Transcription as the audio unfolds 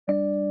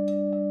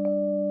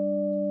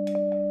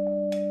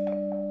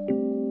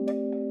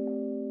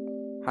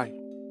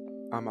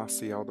I'm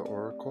Asiel the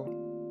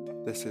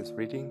Oracle. This is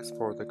Readings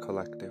for the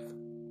Collective.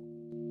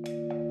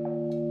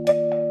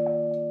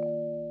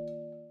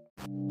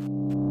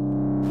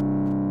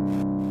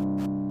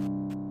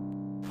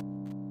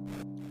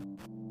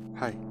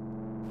 Hi,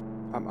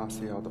 I'm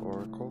Asiel the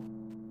Oracle.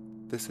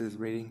 This is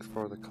Readings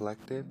for the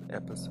Collective,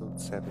 Episode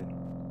 7.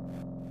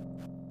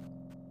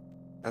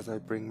 As I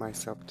bring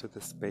myself to the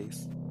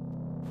space,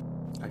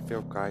 I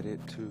feel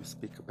guided to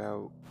speak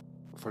about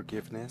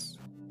forgiveness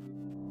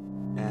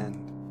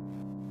and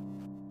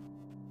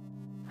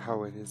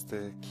how it is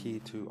the key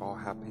to all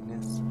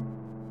happiness.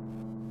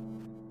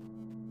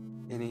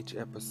 In each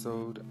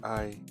episode,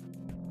 I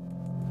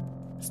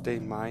stay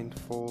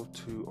mindful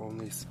to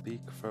only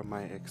speak from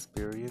my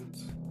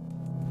experience,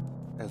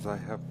 as I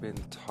have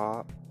been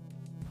taught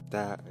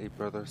that a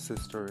brother or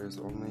sister is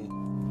only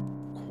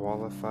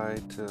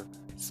qualified to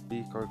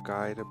speak or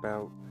guide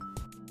about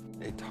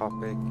a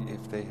topic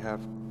if they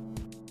have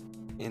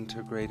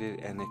integrated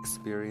and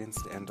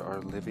experienced and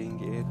are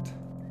living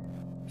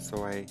it.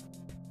 So I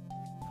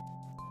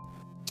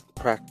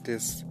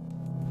practice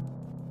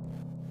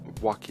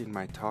walking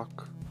my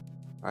talk.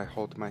 I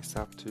hold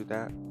myself to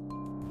that,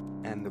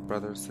 and the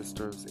brothers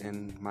sisters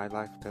in my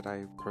life that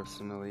I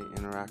personally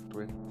interact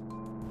with,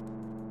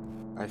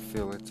 I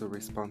feel it's a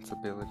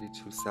responsibility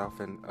to self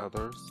and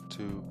others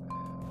to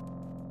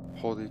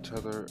hold each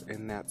other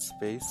in that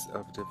space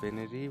of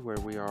divinity where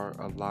we are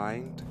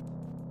aligned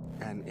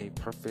and a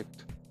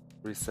perfect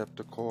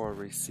receptacle or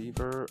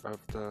receiver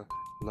of the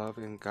love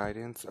and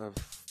guidance of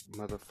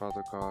Mother,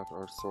 Father, God,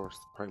 or Source,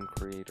 Prime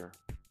Creator.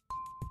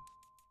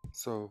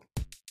 So,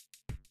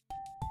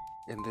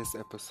 in this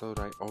episode,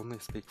 I only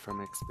speak from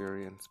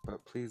experience,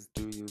 but please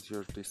do use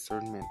your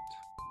discernment.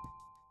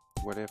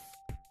 What if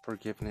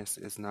forgiveness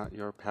is not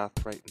your path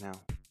right now?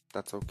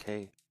 That's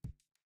okay.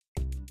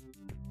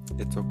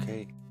 It's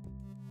okay.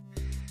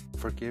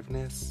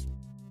 Forgiveness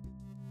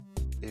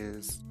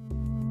is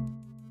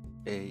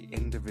an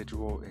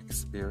individual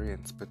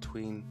experience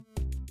between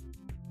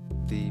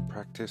the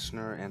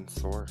practitioner and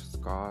Source,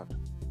 God.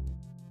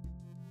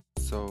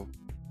 So,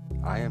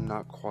 I am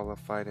not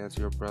qualified as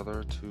your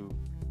brother to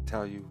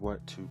tell you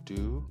what to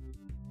do.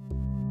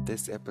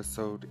 This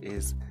episode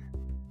is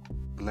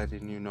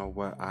letting you know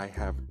what I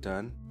have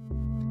done,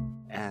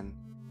 and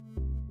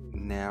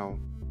now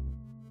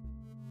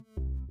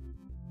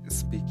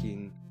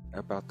speaking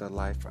about the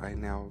life I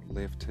now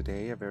live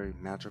today, a very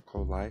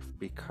magical life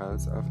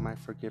because of my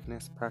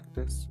forgiveness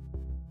practice.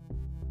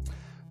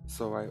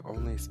 So I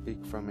only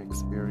speak from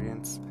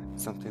experience,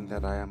 something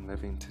that I am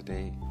living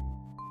today.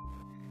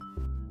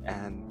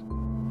 And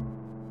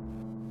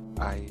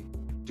I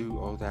do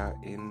owe that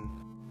in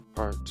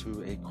part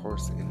to A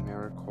Course in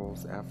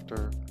Miracles.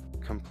 After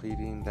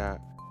completing that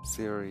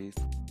series,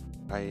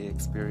 I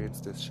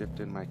experienced a shift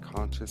in my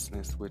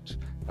consciousness which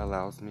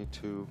allows me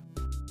to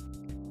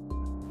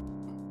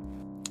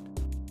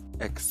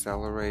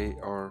accelerate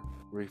or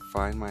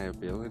refine my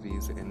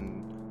abilities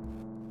and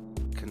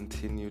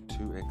continue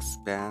to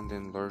expand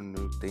and learn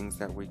new things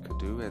that we could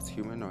do as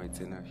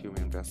humanoids in a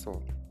human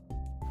vessel.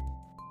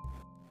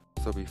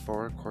 So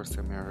before A Course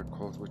in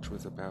Miracles, which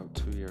was about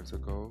 2 years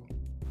ago,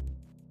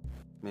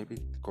 maybe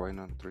going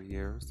on 3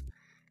 years,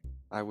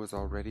 I was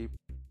already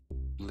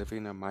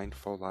living a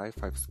mindful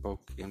life. I've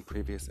spoke in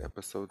previous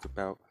episodes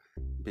about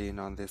being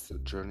on this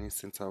journey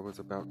since I was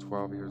about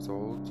 12 years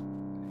old.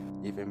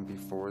 Even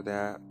before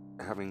that,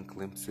 having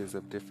glimpses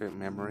of different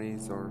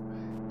memories or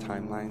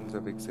timelines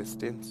of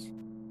existence.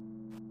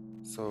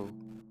 So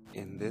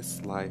in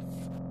this life,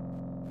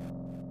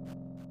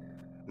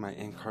 my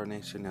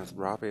incarnation as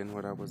Robin,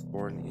 what I was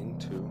born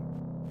into,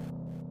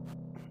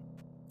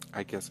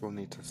 I guess we'll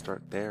need to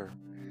start there,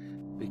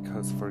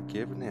 because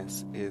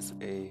forgiveness is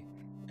a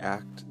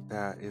act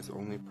that is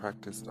only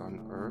practiced on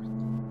earth.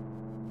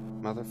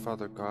 Mother,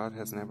 Father, God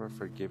has never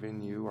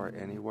forgiven you or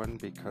anyone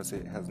because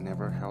it has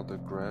never held a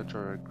grudge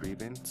or a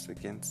grievance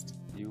against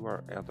you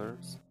or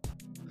others.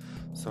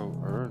 So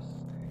earth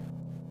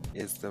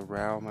is the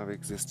realm of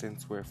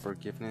existence where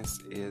forgiveness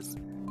is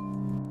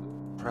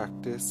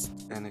practiced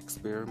and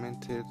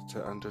experimented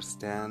to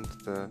understand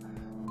the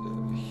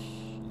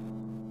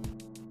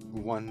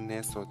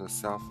oneness or the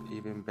self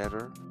even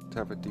better, to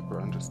have a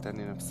deeper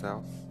understanding of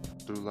self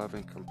through love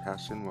and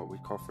compassion, what we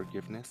call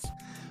forgiveness.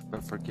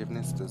 But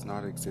forgiveness does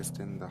not exist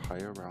in the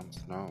higher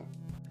realms. No,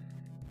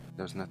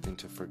 there's nothing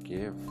to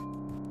forgive.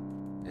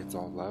 It's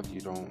all love.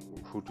 You don't.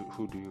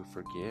 Who do you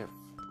forgive?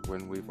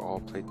 When we've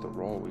all played the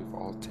role, we've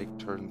all take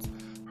turns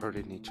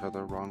hurting each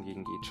other,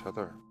 wronging each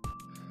other.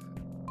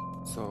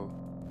 So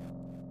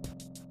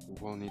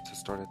we'll need to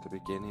start at the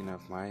beginning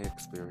of my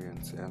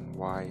experience and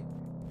why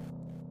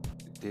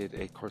did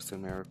A Course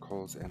in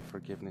Miracles and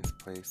forgiveness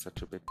play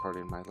such a big part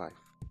in my life.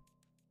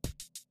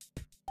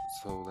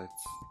 So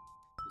let's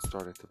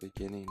start at the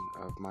beginning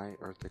of my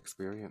earth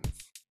experience.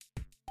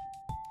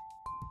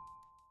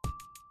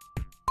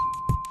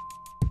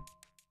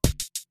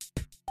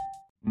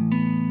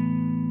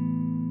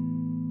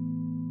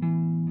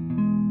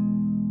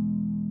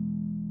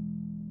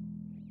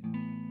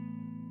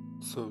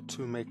 So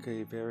to make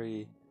a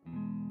very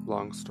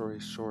long story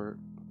short,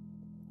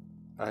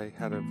 I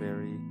had a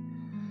very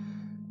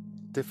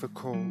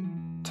difficult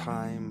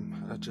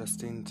time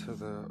adjusting to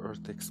the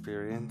earth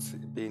experience,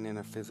 being in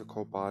a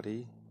physical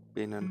body,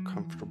 being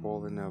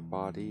uncomfortable in a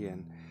body,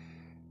 and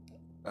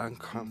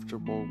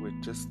uncomfortable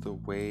with just the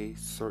way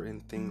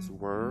certain things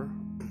were.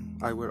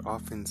 I would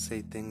often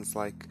say things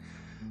like,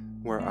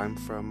 where I'm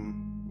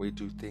from, we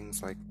do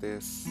things like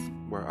this.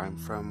 Where I'm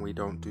from, we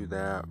don't do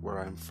that. Where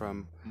I'm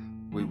from,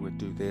 we would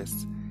do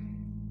this.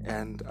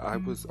 And I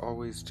was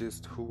always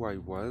just who I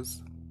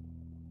was.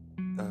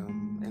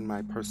 In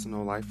my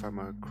personal life, I'm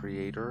a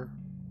creator.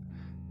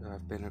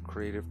 I've been a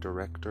creative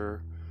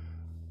director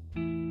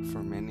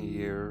for many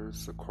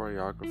years, a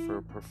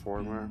choreographer,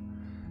 performer.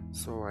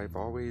 So I've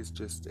always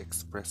just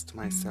expressed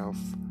myself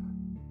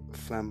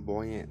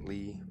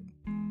flamboyantly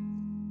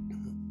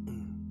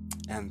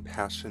and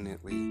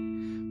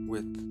passionately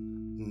with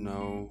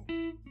no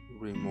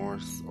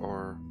remorse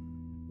or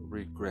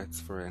regrets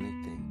for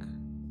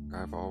anything.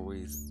 I've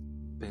always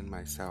been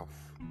myself.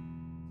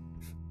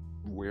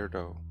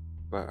 Weirdo,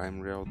 but I'm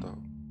real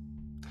though.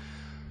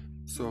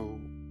 So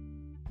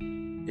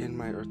in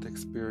my earth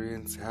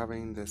experience,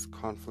 having this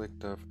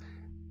conflict of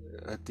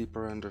a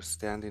deeper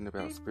understanding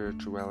about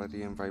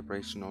spirituality and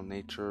vibrational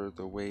nature,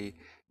 the way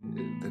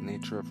the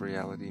nature of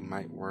reality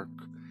might work,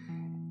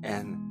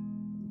 and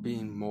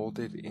being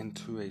molded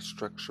into a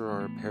structure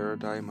or a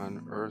paradigm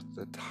on earth,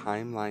 a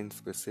timeline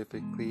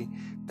specifically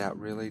that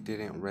really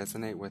didn't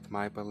resonate with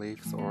my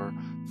beliefs or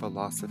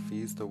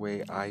philosophies the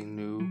way I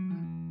knew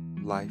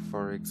life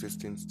or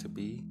existence to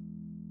be,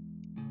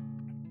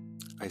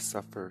 I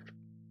suffered.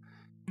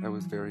 I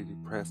was very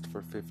depressed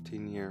for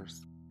 15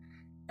 years.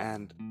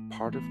 And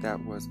part of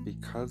that was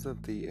because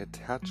of the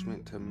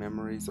attachment to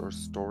memories or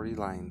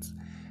storylines,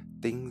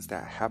 things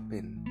that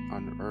happen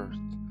on earth,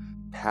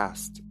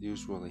 past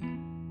usually,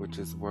 which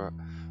is what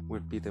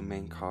would be the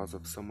main cause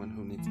of someone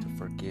who needs to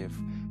forgive.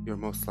 You're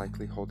most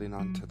likely holding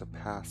on to the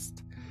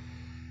past.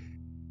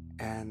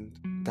 And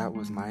that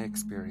was my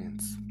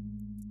experience.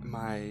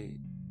 My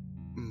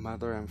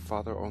mother and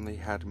father only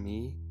had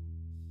me.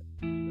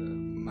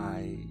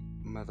 My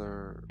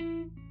mother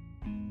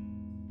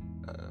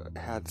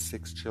had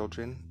 6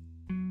 children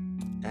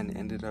and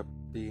ended up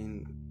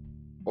being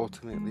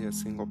ultimately a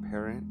single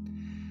parent.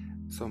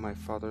 So my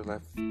father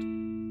left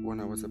when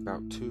I was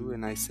about 2,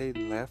 and I say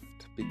left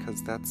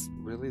because that's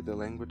really the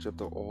language of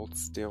the old,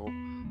 still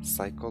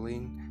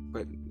cycling.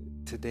 But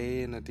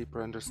today, in a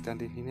deeper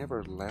understanding, he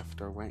never left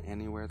or went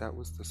anywhere. That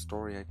was the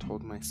story I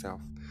told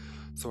myself.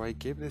 So I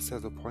give this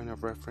as a point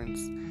of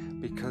reference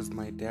because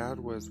my dad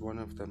was one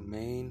of the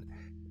main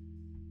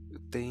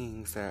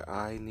things that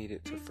I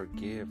needed to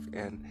forgive.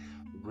 And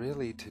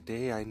really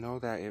today I know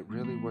that it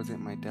really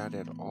wasn't my dad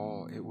at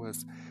all. It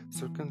was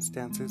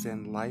circumstances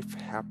and life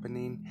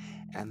happening,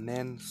 and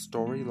then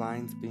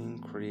storylines being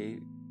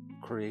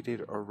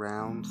created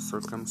around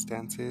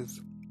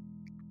circumstances.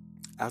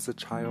 As a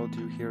child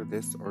you hear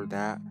this or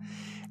that,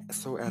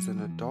 so as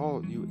an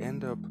adult you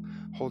end up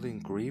holding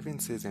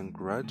grievances and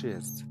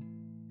grudges.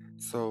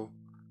 So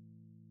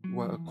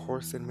what A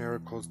Course in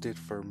Miracles did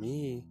for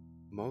me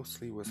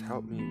mostly was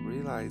help me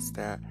realize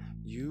that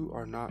you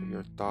are not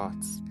your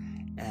thoughts,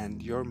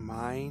 and your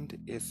mind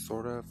is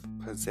sort of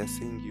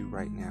possessing you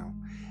right now.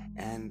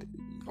 And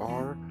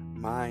our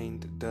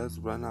mind does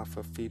run off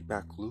a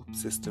feedback loop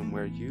system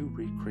where you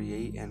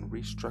recreate and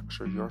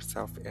restructure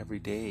yourself every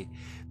day.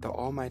 The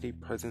almighty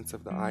presence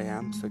of the I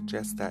Am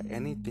suggests that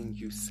anything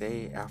you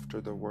say after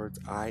the words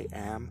I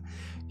am,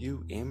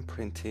 you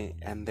imprint it,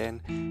 and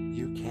then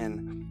you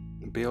can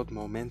build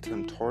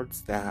momentum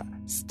towards that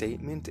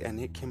statement, and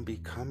it can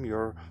become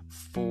your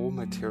full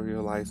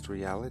materialized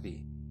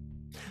reality.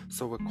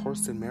 So A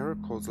Course in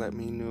Miracles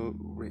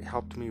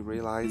helped me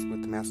realize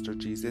with Master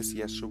Jesus,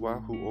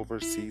 Yeshua, who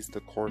oversees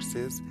the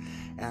courses,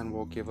 and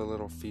we'll give a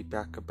little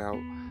feedback about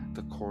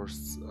the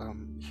course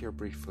here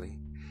briefly.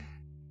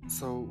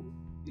 So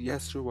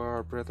Yeshua,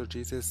 our brother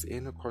Jesus,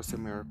 in A Course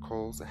in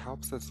Miracles,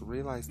 helps us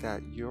realize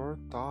that your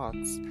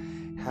thoughts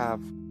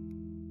have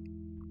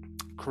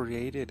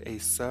created a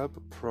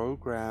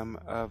sub-program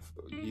of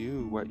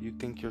you, what you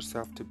think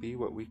yourself to be,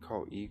 what we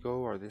call ego,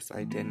 or this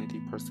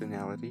identity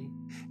personality.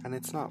 And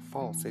it's not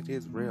false, it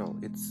is real,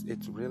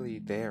 it's really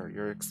there.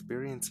 You're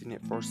experiencing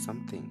it for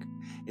something.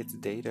 It's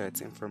data,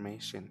 it's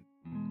information.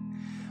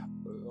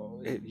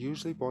 It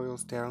usually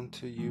boils down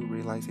to you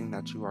realizing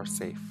that you are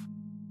safe,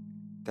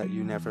 that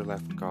you never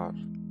left God,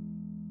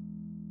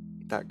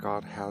 that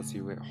God has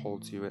you, it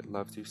holds you, it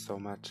loves you so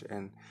much,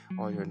 and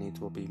all your needs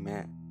will be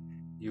met.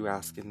 You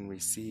ask and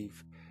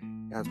receive,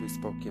 as we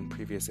spoke in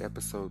previous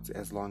episodes,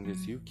 as long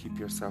as you keep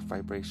yourself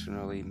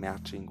vibrationally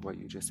matching what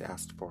you just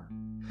asked for.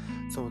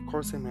 So A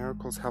Course in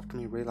Miracles helped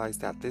me realize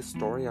that this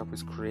story I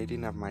was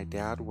creating of my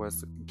dad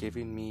was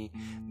giving me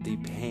the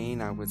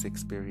pain I was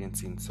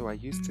experiencing. So I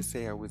used to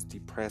say I was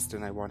depressed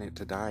and I wanted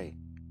to die.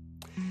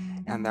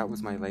 And that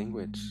was my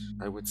language.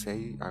 I would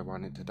say I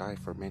wanted to die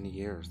for many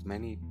years.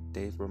 Many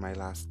days were my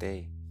last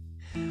day.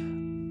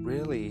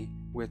 Really,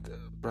 with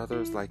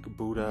brothers like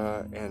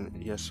Buddha and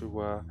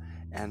Yeshua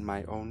and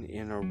my own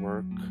inner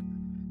work,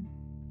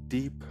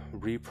 deep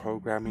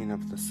reprogramming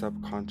of the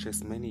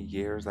subconscious. Many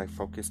years I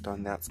focused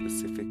on that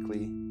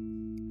specifically.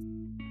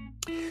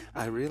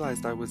 I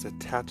realized I was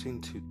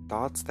attaching to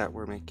thoughts that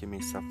were making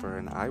me suffer,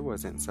 and I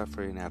wasn't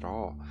suffering at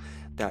all.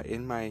 That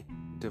in my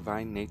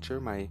divine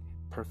nature, my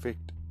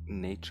perfect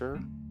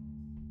nature,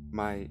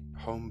 my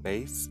home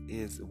base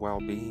is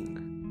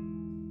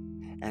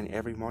well-being. And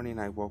every morning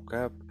I woke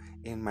up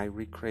in my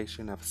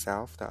recreation of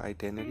self, the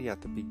identity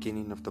at the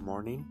beginning of the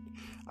morning,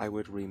 I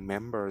would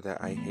remember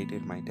that I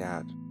hated my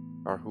dad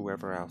or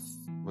whoever else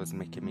was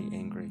making me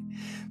angry.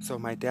 So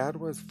my dad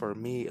was for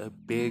me a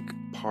big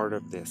part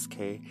of this,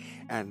 okay?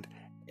 And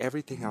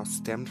everything else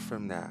stemmed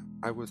from that.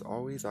 I was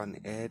always on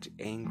edge,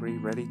 angry,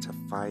 ready to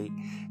fight,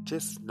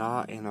 just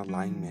not in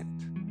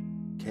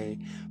alignment, okay?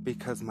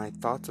 Because my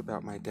thoughts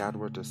about my dad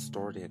were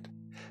distorted.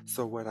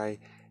 So what I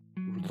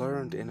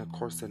learned in A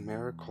Course in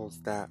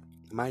Miracles, that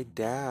my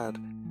dad,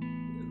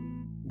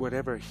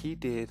 whatever he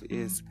did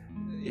is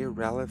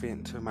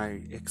irrelevant to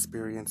my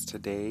experience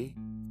today,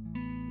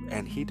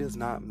 and he does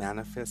not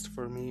manifest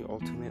for me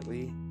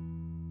ultimately.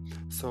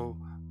 So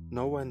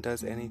no one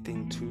does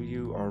anything to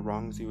you or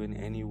wrongs you in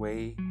any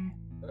way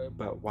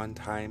but one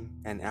time,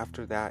 and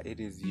after that it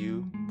is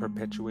you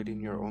perpetuating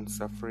your own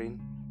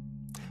suffering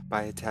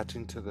by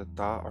attaching to the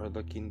thought or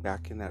looking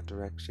back in that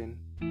direction.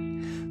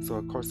 So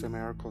A Course in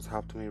Miracles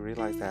helped me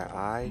realize that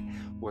I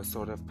was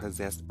sort of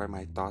possessed by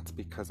my thoughts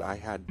because I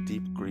had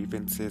deep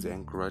grievances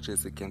and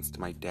grudges against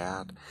my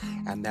dad,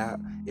 and that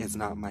is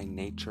not my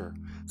nature.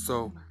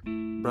 So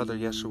Brother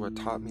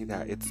Yeshua taught me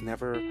that it's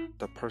never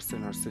the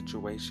person or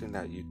situation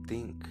that you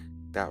think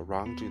that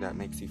wronged you that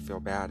makes you feel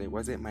bad. It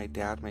wasn't my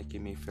dad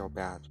making me feel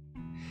bad.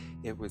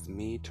 It was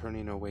me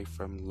turning away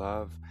from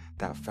love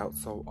that felt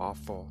so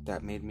awful,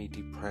 that made me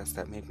depressed,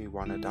 that made me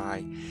want to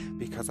die,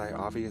 because I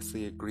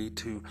obviously agreed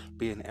to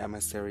be an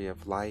emissary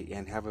of light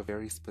and have a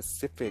very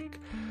specific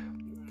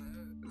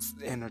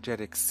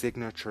energetic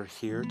signature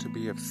here to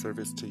be of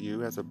service to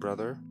you as a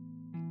brother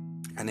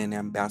and an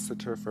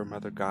ambassador for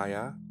Mother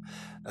Gaia,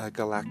 a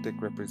galactic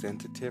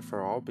representative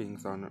for all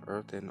beings on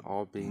Earth and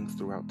all beings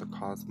throughout the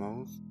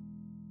cosmos.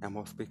 And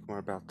we'll speak more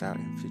about that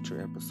in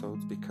future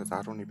episodes because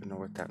I don't even know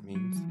what that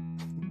means.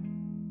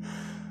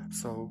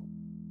 So,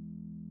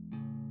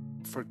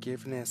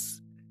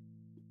 forgiveness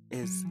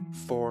is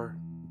for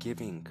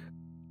giving.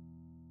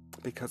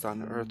 Because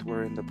on Earth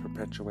we're in the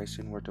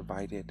perpetuation, we're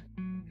divided.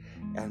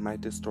 And my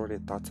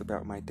distorted thoughts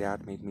about my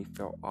dad made me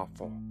feel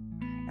awful.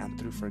 And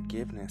through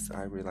forgiveness,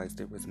 I realized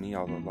it was me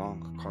all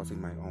along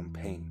causing my own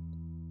pain.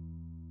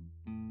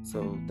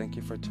 So thank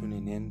you for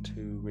tuning in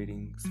to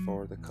Readings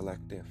for the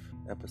Collective,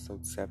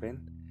 episode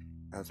 7,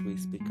 as we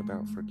speak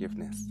about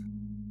forgiveness.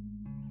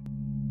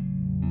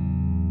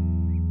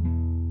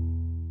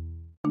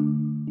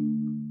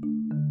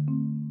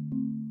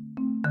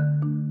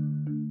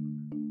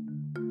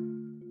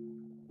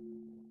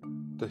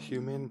 The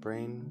human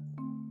brain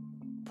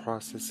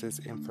processes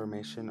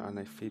information on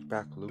a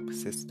feedback loop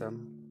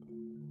system.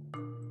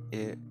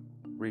 It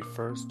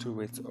refers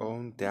to its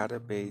own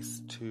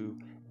database to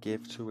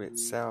give to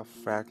itself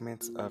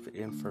fragments of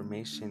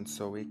information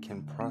so it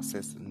can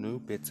process new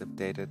bits of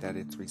data that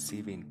it's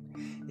receiving.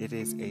 It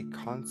is a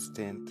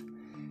constant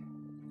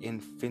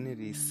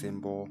infinity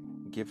symbol,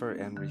 giver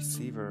and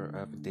receiver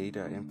of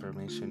data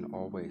information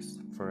always,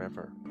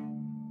 forever.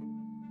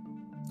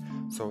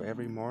 So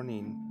every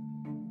morning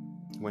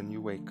when you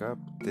wake up,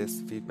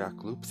 this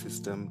feedback loop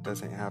system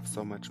doesn't have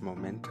so much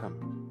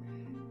momentum,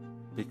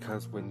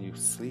 because when you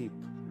sleep,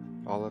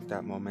 all of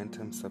that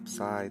momentum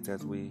subsides,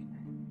 as we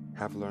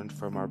have learned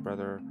from our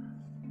brother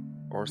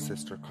or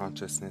sister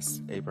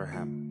consciousness,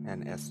 Abraham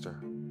and Esther.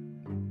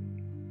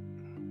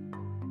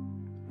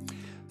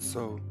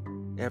 So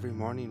every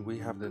morning we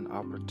have an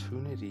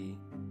opportunity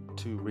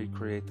to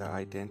recreate the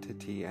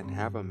identity and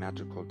have a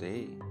magical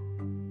day,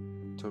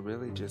 to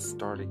really just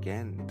start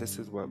again. This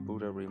is what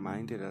Buddha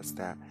reminded us,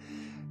 that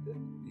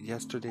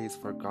yesterday is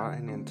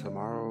forgotten and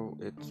tomorrow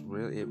it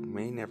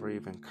may never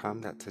even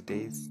come, that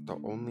today's the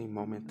only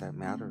moment that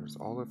matters.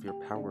 All of your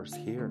power's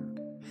here.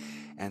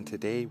 And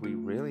today we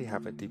really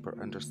have a deeper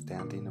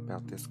understanding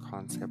about this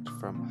concept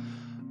from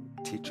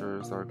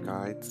teachers or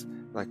guides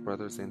like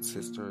brothers and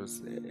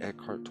sisters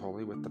Eckhart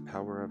Tolle with The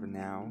Power of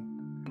Now,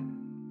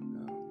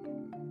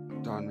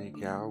 Don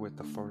Miguel with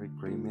the Four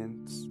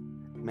Agreements,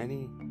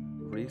 many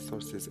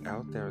resources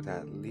out there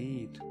that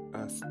lead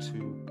us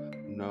to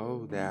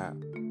know that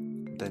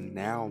the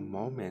now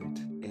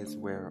moment is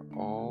where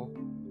all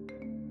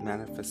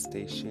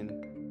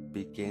manifestation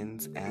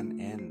begins and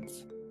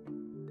ends.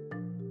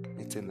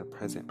 It's in the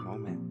present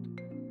moment.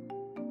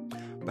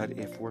 But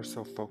if we're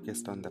so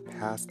focused on the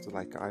past,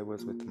 like I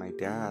was with my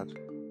dad,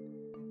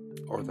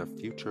 or the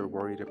future,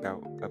 worried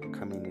about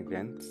upcoming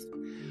events,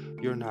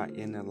 you're not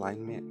in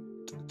alignment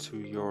to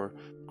your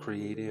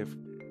creative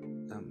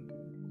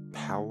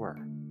power.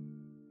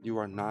 You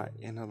are not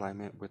in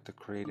alignment with the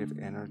creative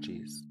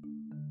energies.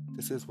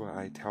 This is what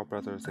I tell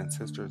brothers and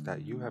sisters,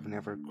 that you have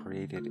never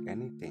created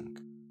anything.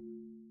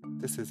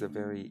 This is a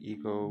very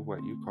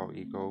what you call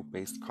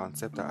ego-based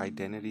concept. The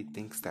identity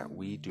thinks that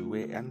we do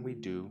it, and we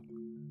do.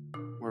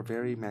 We're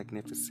very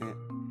magnificent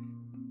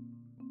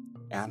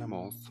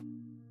animals.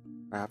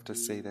 I have to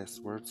say this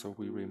word so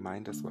we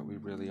remind us what we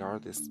really are,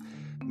 this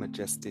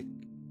majestic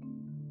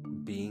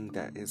being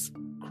that is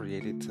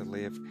created to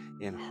live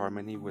in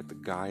harmony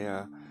with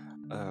Gaia,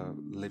 a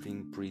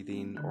living,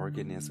 breathing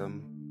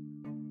organism,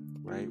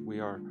 right? We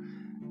are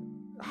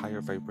higher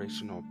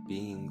vibrational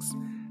beings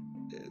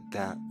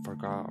that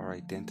forgot our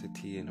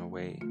identity in a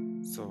way.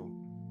 So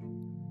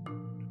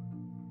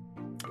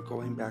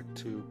going back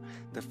to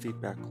the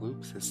feedback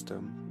loop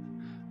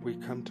system, we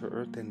come to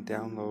Earth and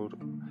download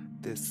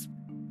this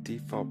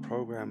default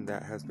program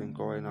that has been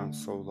going on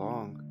so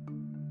long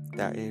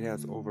that it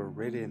has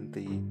overridden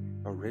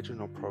the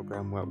original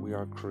program, what we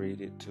are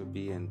created to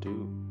be and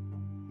do,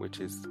 which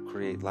is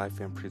create life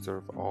and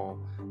preserve all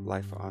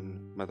life on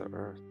Mother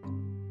Earth.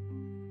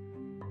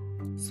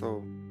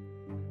 So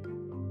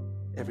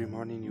every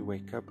morning you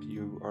wake up,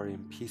 you are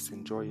in peace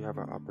and joy, you have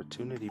an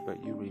opportunity,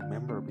 but you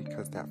remember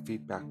because that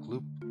feedback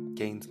loop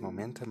gains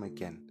momentum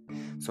again.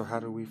 So how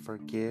do we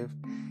forgive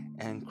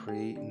and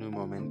create new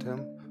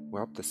momentum?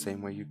 Well, the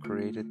same way you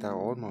created that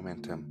old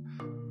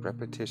momentum,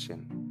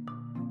 repetition.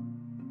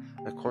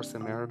 A Course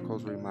in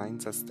Miracles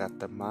reminds us that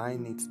the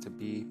mind needs to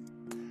be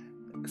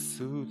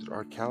soothed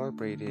or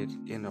calibrated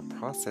in a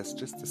process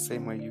just the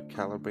same way you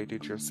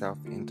calibrated yourself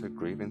into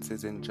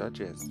grievances and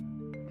judges.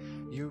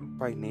 You,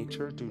 by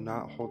nature, do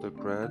not hold a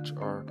grudge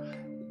or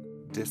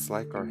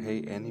dislike or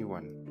hate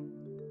anyone.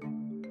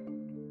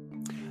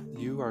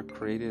 You are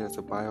created as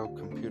a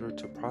biocomputer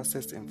to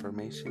process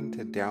information,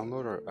 to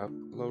download or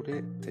upload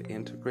it, to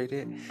integrate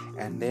it,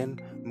 and then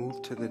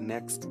move to the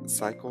next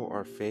cycle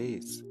or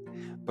phase.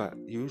 But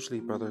usually,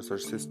 brothers or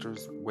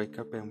sisters, wake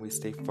up and we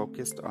stay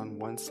focused on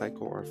one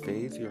cycle or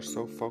phase. You're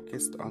so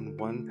focused on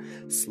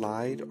one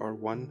slide or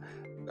one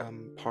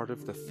part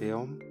of the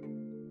film,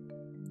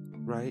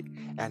 right?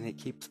 And it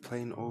keeps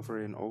playing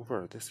over and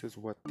over. This is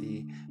what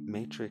the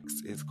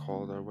Matrix is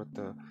called, or what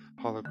the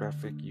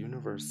holographic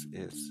universe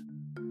is.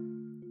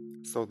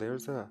 So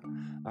there's a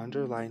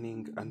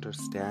underlining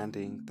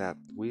understanding that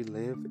we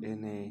live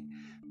in a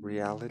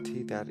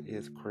reality that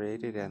is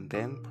created and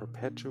then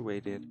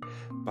perpetuated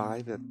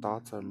by the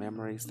thoughts or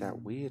memories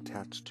that we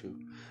attach to,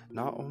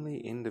 not only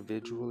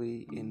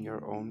individually in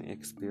your own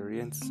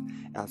experience,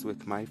 as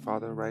with my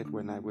father, right?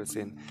 When I was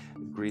in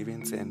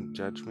grievance and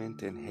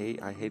judgment and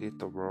hate, I hated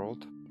the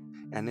world,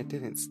 and it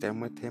didn't stem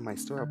with him. I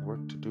still have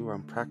work to do.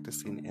 I'm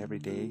practicing every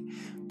day,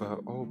 but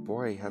oh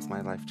boy, has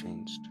my life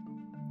changed.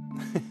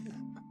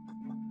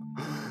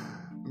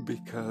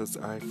 Because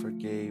I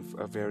forgave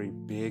a very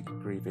big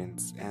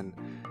grievance, and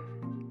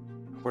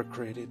we're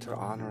created to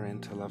honor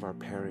and to love our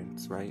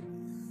parents, right?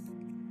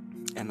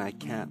 And I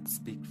can't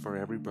speak for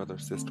every brother,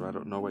 sister. I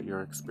don't know what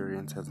your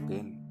experience has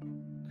been,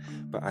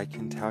 but I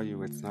can tell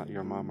you it's not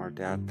your mom or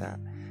dad that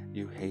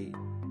you hate.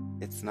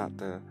 It's not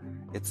them.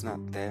 It's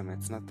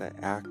not the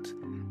act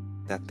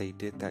that they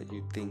did that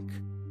you think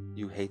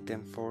you hate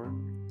them for.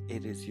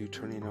 It is you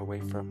turning away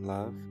from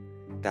love.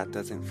 That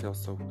doesn't feel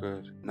so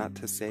good. Not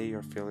to say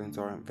your feelings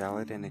aren't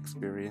valid and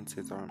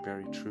experiences aren't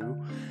very true,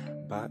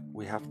 but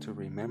we have to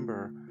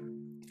remember,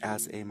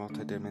 as a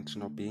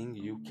multidimensional being,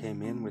 you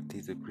came in with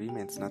these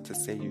agreements. Not to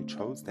say you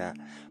chose that,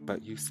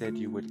 but you said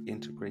you would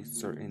integrate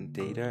certain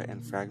data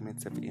and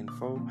fragments of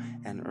info,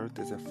 and Earth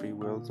is a free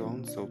will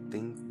zone, so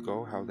things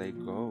go how they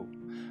go.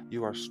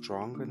 You are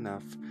strong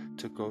enough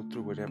to go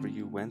through whatever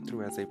you went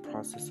through as a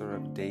processor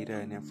of data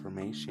and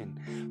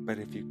information. But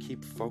if you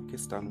keep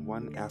focused on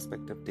one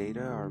aspect of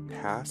data or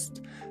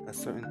past a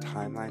certain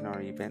timeline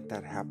or event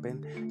that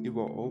happened, you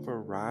will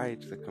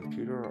override the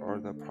computer or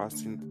the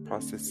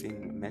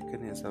processing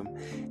mechanism,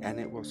 and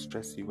it will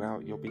stress you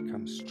out. You'll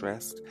become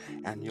stressed,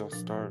 and you'll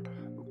start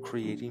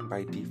creating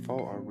by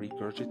default or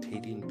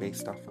regurgitating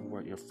based off of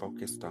what you're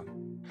focused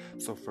on.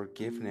 So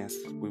forgiveness,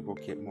 we will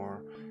get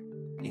more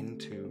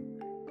into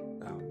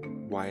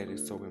why it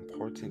is so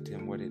important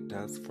and what it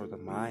does for the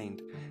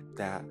mind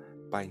that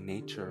by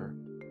nature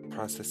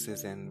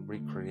processes and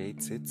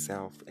recreates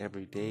itself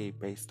every day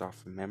based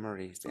off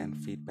memories and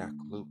feedback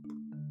loop.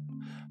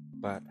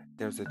 But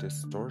there's a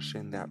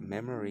distortion that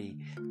memory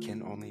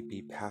can only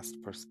be past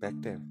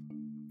perspective.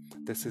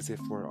 This is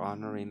if we're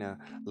honoring a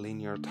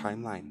linear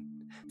timeline.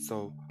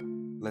 So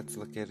let's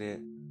look at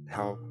it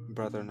how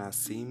Brother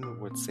Nassim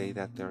would say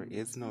that there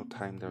is no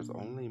time, there's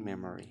only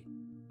memory.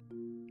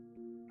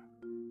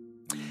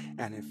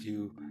 And if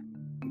you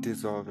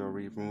dissolve or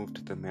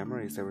removed the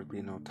memories, there would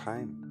be no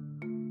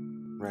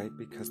time, right?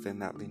 Because then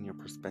that linear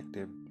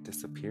perspective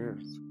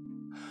disappears.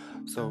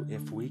 So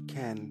if we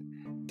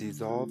can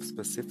dissolve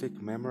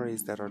specific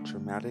memories that are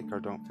traumatic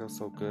or don't feel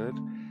so good,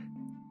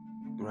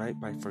 right,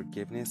 by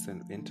forgiveness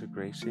and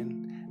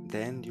integration,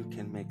 then you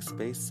can make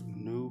space,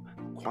 new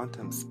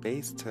quantum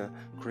space, to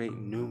create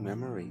new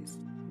memories.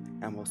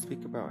 And we'll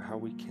speak about how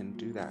we can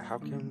do that. How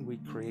can we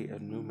create a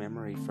new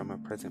memory from a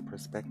present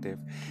perspective?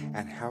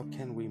 And how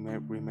can we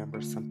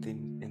remember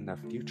something in the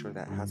future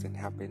that hasn't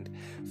happened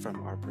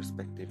from our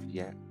perspective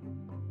yet?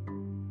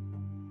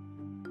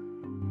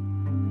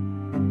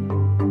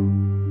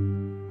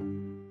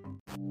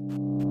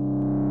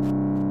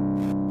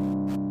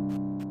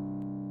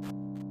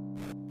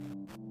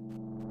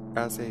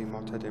 As a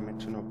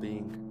multidimensional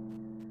being,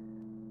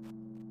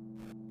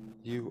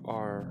 you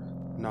are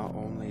not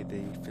only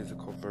the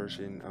physical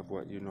version of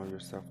what you know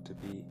yourself to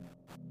be.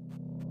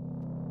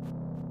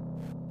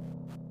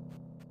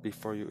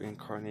 Before you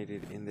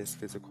incarnated in this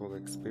physical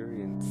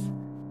experience,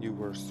 you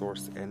were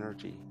source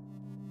energy,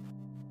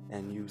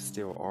 and you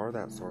still are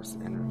that source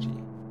energy,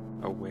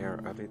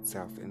 aware of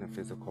itself in a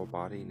physical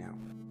body now.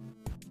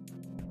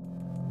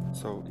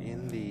 So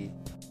in the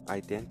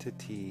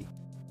identity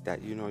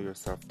that you know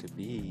yourself to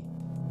be,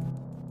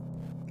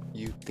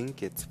 you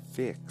think it's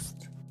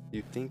fixed.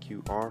 You think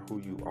you are who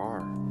you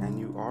are, and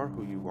you are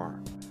who you are,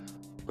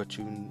 but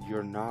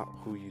you're not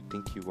who you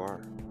think you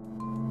are.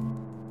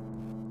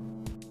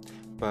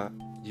 But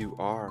you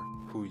are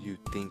who you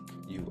think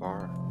you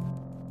are.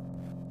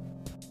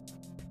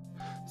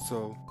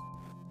 So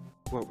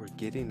what we're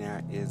getting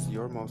at is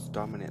your most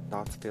dominant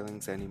thoughts,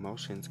 feelings, and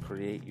emotions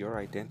create your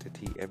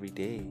identity every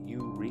day.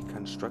 You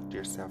reconstruct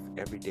yourself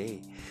every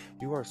day.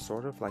 You are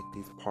sort of like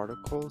these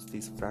particles,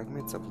 these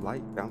fragments of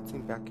light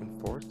bouncing back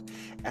and forth,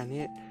 and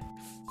it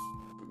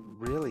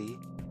really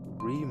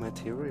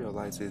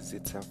rematerializes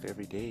itself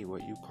every day,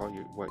 what you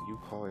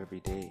call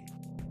every day.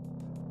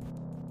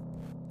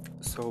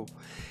 So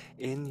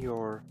in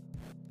your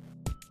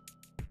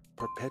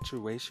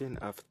perpetuation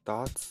of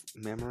thoughts,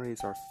 memories,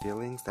 or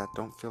feelings that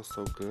don't feel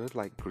so good,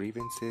 like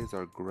grievances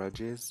or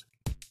grudges,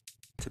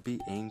 to be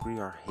angry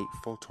or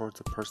hateful towards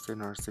a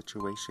person or a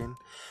situation,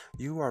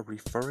 you are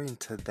referring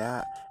to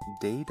that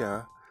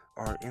data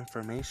or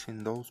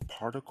information, those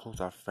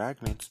particles or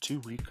fragments, to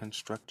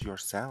reconstruct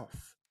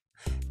yourself.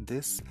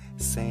 This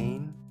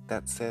saying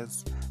that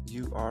says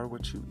you are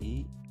what you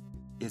eat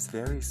is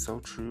very so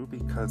true,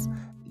 because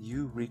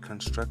you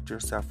reconstruct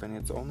yourself, and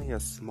it's only a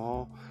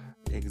small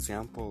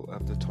example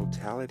of the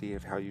totality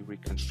of how you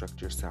reconstruct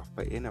yourself.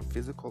 But in a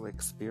physical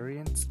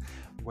experience,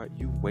 what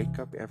you wake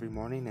up every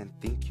morning and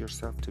think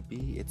yourself to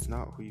be, it's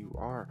not who you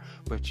are,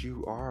 but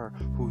you are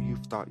who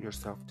you've thought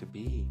yourself to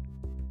be.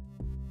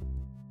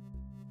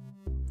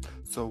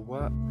 So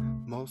what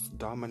most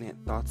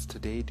dominant thoughts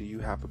today do you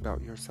have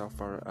about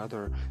yourself or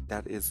other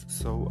that is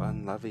so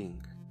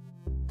unloving,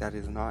 that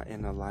is not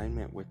in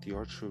alignment with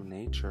your true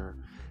nature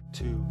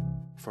to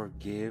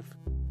forgive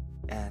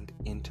and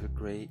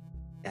integrate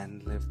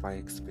and live by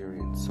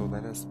experience? So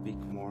let us speak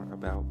more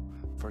about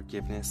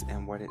forgiveness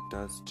and what it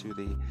does to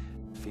the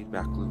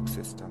feedback loop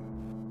system,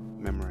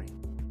 memory.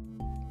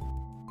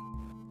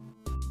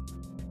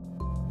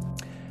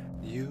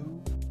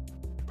 You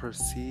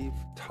perceive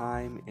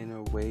time in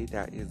a way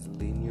that is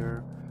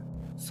linear,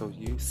 so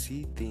you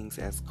see things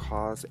as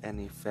cause and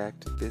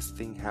effect. This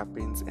thing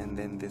happens and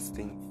then this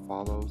thing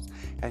follows,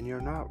 and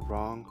you're not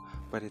wrong,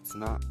 but it's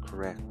not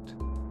correct.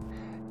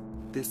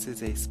 This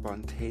is a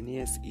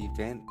spontaneous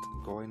event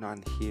going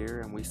on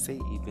here, and we say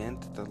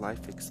event, the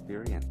life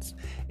experience.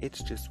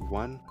 It's just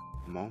one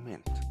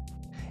moment,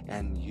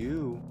 and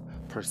you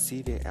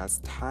perceive it as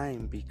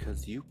time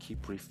because you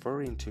keep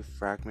referring to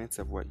fragments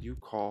of what you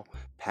call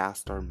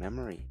past or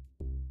memory.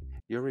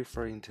 You're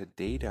referring to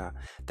data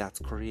that's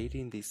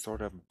creating these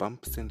sort of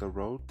bumps in the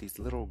road, these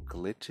little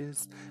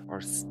glitches or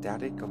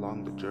static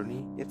along the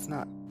journey. It's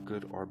not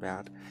good or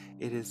bad.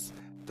 It is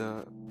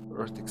the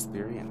earth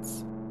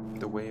experience,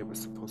 the way it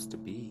was supposed to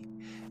be.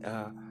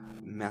 A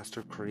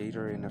master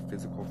creator in a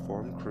physical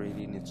form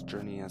creating its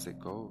journey as it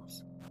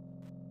goes.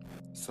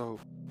 So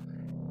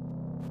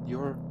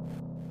your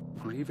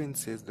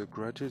grievances, the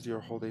grudges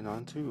you're holding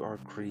on to, are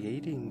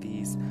creating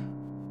these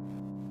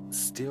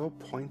still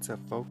points of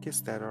focus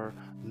that are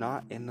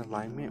not in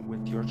alignment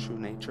with your true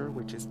nature,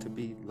 which is to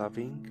be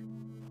loving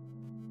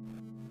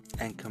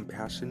and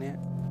compassionate.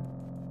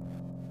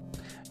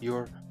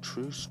 Your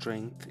true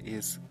strength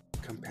is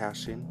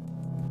compassion,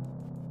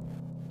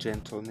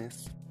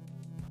 gentleness,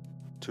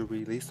 to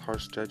release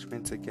harsh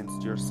judgments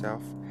against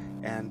yourself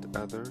and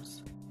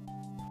others,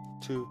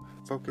 to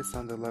focus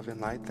on the love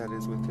and light that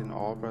is within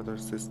all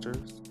brothers,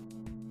 sisters.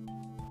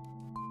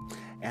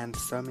 And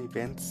some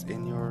events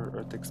in your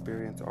earth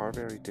experience are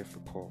very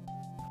difficult.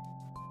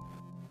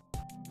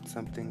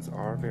 Some things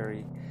are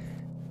very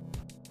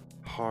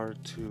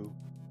hard to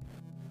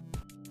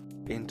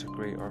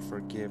integrate or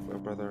forgive a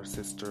brother or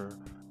sister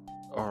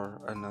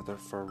or another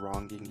for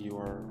wronging you,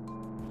 or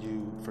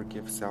you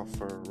forgive self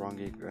for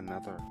wronging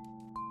another.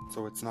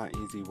 So it's not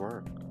easy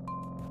work.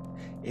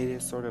 It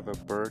is sort of a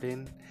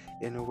burden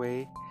in a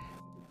way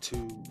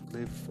to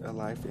live a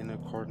life in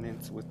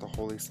accordance with the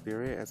Holy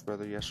Spirit, as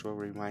Brother Yeshua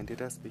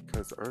reminded us,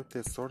 because earth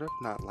is sort of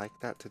not like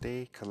that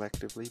today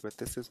collectively, but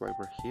this is why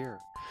we're here.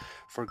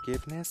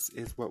 Forgiveness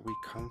is what we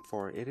come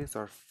for. It is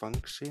our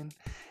function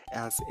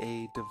as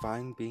a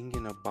divine being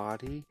in a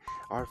body.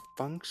 Our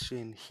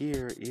function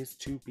here is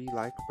to be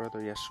like Brother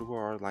Yeshua,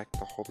 or like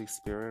the Holy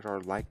Spirit,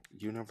 or like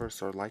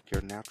universe, or like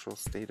your natural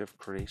state of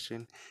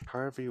creation,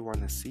 however you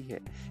want to see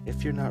it.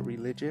 If you're not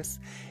religious,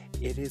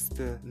 it is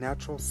the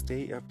natural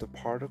state of the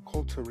particle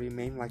to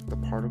remain like the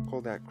particle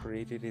that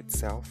created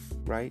itself,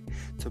 right?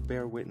 To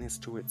bear witness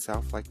to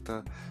itself, like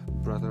the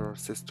brother or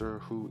sister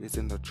who is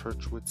in the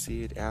church would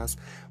see it as,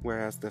 whereas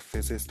whereas the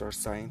physicist or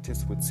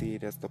scientist would see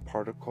it as the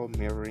particle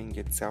mirroring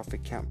itself.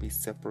 It can't be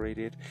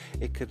separated.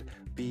 It could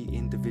be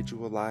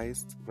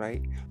individualized,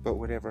 right? But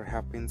whatever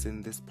happens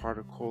in this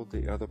particle,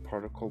 the other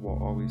particle will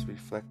always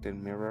reflect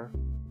and mirror.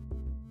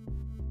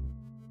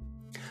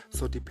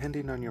 So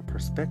depending on your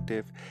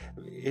perspective,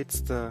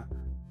 it's the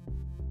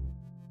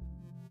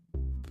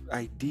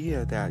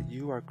idea that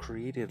you are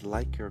created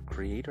like your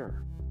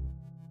creator.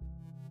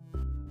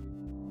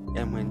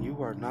 And when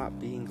you are not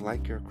being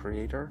like your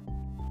creator,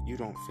 you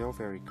don't feel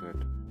very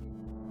good.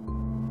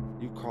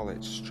 You call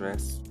it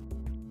stress,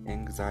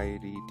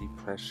 anxiety,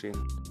 depression,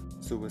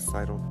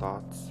 suicidal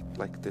thoughts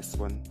like this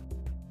one.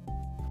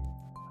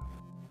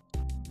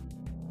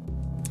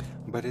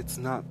 But it's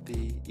not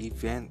the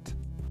event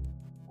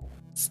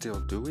still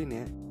doing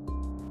it.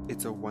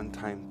 It's a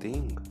one-time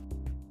thing.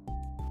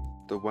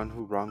 The one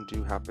who wronged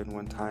you happened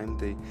one time.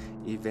 The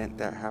event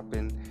that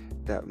happened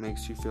that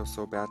makes you feel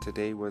so bad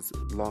today was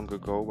long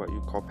ago, what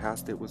you call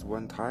past. It was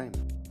one time.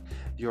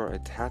 Your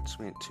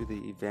attachment to the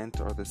event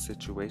or the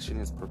situation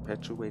is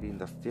perpetuating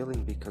the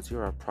feeling because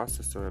you're a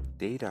processor of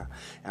data,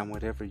 and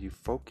whatever you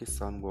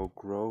focus on will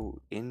grow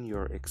in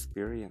your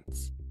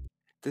experience.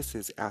 This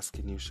is ask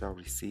and you shall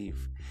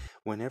receive.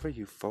 Whenever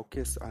you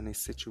focus on a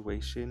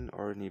situation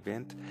or an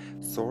event,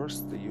 source,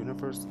 the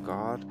universe,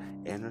 God,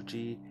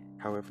 energy,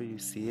 however you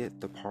see it,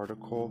 the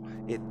particle,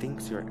 it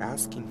thinks you're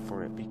asking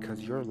for it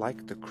because you're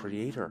like the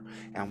creator,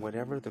 and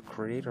whatever the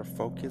creator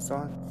focuses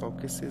on,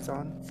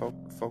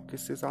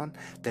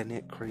 then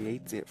it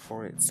creates it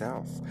for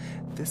itself.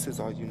 This is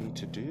all you need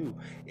to do,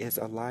 is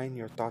align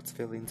your thoughts,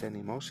 feelings, and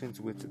emotions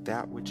with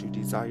that which you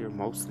desire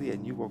mostly,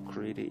 and you will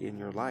create it in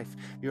your life.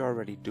 You're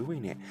already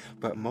doing it,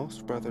 but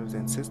most brothers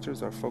and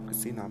sisters are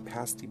focusing on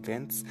past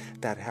events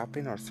that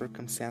happen or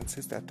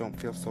circumstances that don't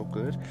feel so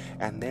good,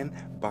 and then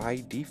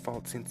by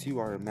default, since you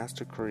are a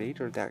master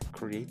creator that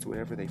creates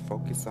whatever they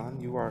focus on,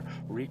 you are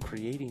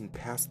recreating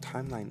past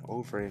timeline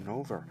over and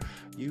over.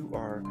 You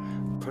are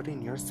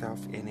putting yourself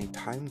in a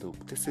time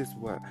loop. This is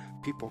what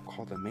people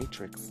call the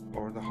matrix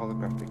or the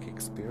holographic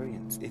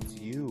experience. It's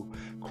you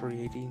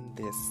creating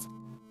this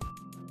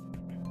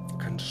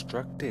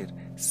constructed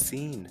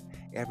scene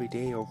every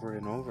day over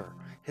and over.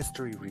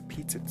 History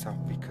repeats itself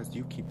because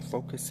you keep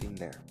focusing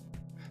there.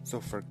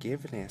 So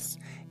forgiveness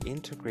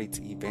integrates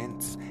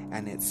events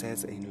and it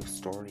says a new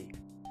story.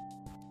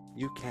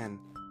 You can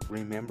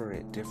remember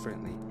it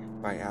differently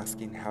by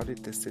asking, how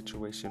did this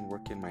situation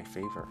work in my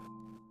favor?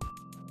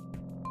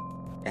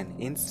 And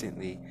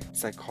instantly,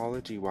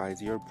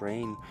 psychology-wise, your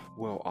brain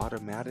will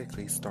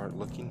automatically start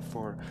looking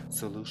for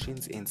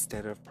solutions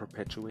instead of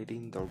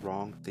perpetuating the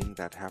wrong thing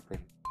that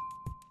happened.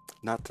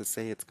 Not to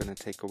say it's going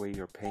to take away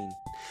your pain,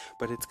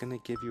 but it's going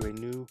to give you a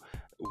new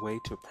way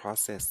to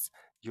process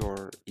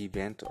your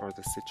event or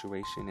the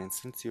situation. And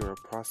since you're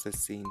a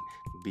processing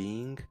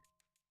being,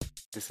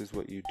 this is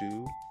what you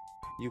do.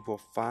 You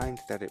will find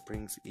that it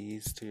brings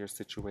ease to your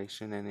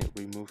situation and it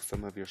removes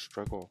some of your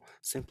struggle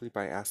simply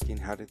by asking,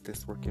 how did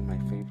this work in my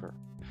favor?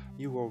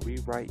 You will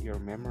rewrite your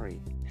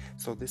memory.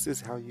 So this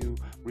is how you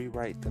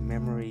rewrite the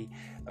memory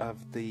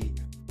of the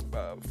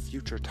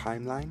future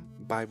timeline,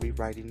 by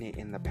rewriting it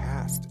in the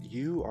past.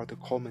 You are the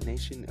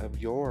culmination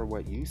of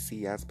what you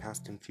see as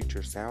past and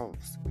future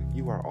selves.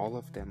 You are all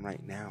of them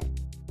right now.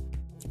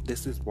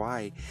 This is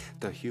why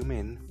the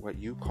human, what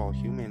you call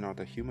human or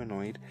the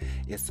humanoid,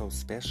 is so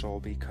special,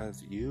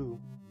 because you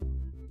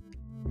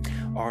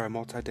are a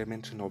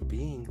multidimensional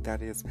being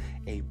that is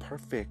a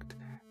perfect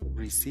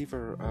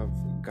receiver of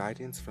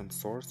guidance from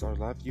source or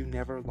love. You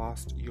never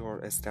lost your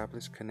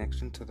established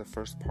connection to the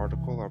first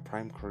particle or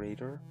prime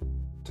creator,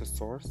 to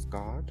source,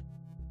 God.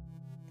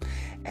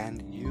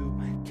 And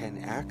you can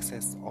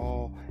access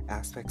all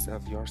aspects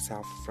of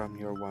yourself from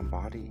your one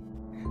body.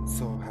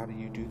 So how do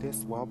you do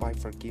this? Well, by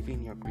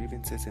forgiving your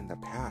grievances in the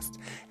past,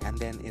 and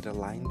then it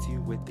aligns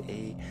you with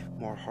a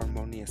more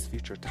harmonious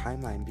future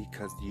timeline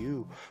because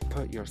you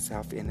put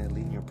yourself in a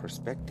linear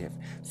perspective.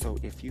 So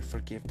if you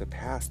forgive the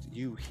past,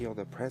 you heal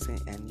the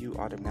present, and you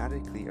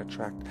automatically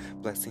attract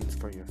blessings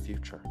for your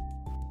future.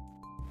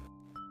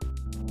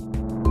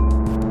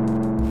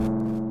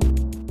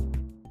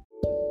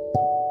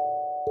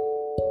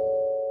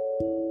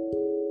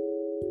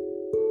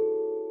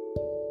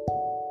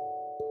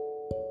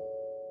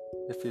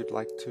 If you'd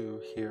like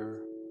to hear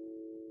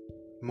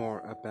more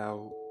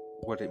about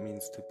what it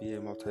means to be a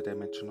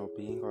multidimensional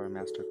being or a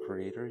master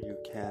creator, you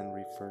can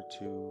refer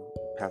to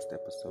past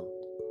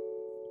episodes.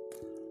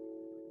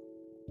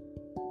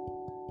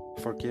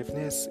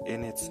 Forgiveness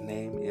in its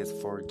name is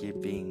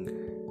forgiving.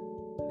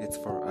 It's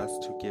for us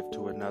to give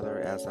to another,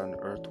 as on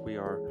earth we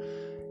are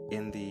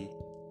in the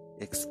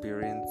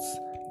experience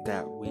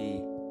that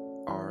we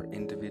are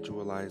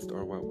individualized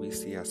or what we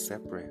see as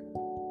separate.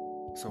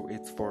 So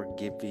it's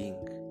forgiving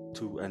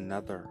to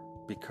another,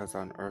 because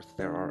on earth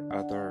there are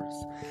others.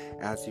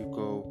 As you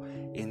go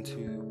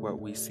into what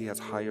we see as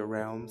higher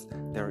realms,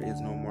 there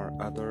is no more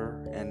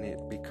other, and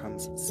it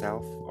becomes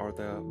self, or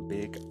the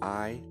big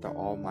I, the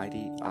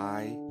almighty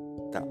I,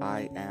 the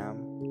I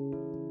am.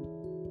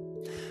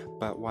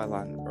 But while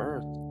on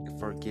earth,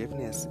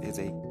 forgiveness is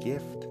a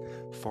gift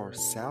for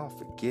self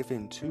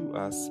given to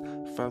us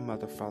from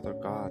Mother, Father,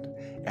 God.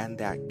 And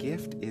that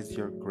gift is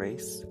your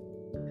grace.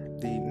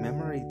 The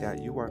memory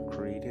that you are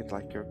created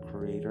like your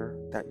Creator,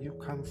 that you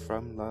come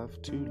from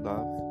love to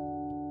love.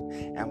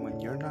 And when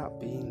you're not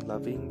being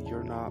loving,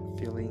 you're not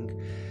feeling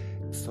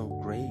so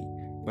great,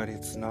 but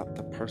it's not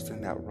the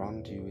person that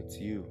wronged you, it's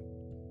you.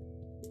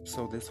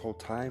 So this whole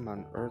time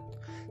on earth,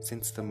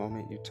 since the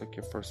moment you took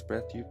your first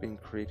breath, you've been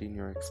creating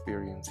your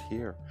experience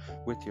here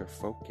with your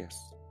focus.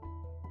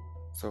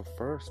 So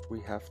first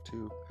we have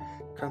to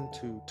come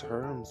to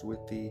terms with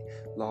the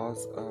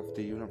laws of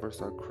the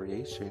universal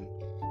creation,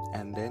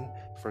 and then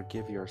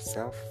forgive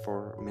yourself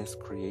for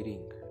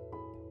miscreating.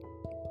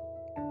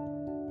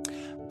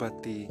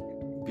 But the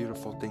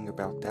beautiful thing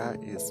about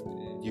that is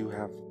you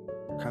have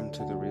come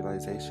to the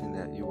realization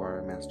that you are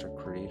a master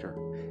creator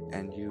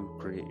and you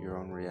create your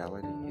own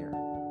reality here.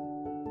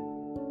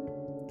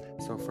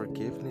 So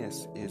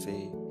forgiveness is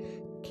a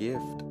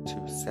gift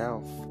to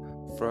self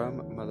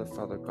from Mother,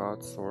 Father,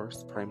 God,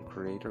 Source, Prime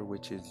Creator,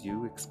 which is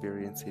you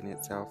experiencing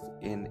itself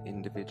in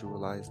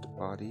individualized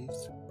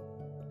bodies.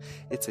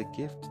 It's a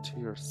gift to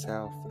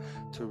yourself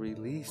to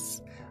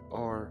release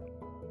or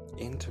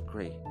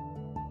integrate.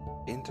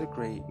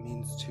 Integrate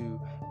means to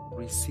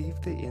receive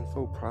the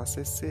info,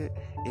 process it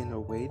in a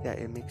way that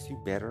it makes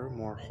you better,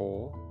 more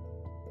whole,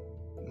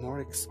 more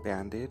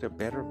expanded, a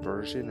better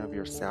version of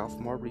yourself,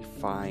 more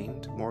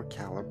refined, more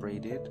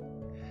calibrated,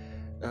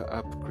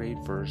 upgrade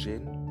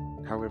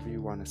version, however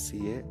you want to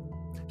see it.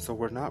 So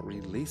we're not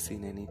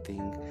releasing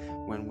anything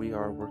when we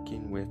are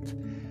working with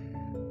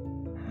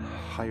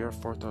higher,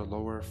 fourth, or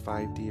lower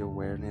 5D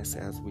awareness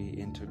as we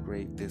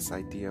integrate this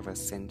idea of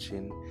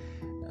ascension,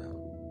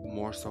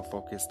 more so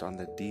focused on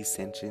the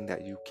descension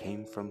that you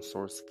came from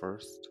Source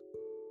first.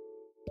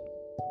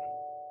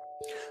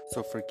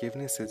 So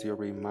forgiveness is your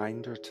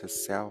reminder to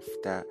self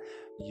that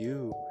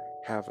you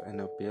have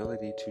an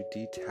ability to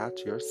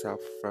detach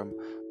yourself from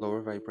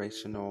lower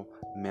vibrational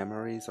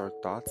memories or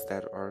thoughts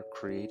that are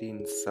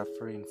creating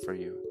suffering for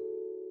you.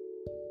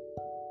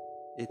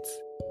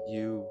 It's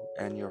you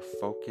and your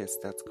focus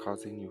that's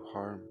causing you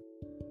harm.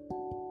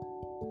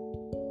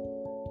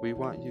 We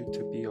want you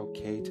to be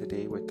okay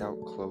today without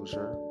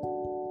closure,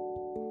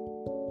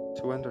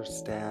 to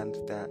understand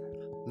that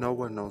no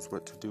one knows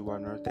what to do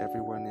on earth.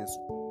 Everyone is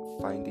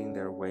finding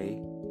their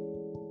way.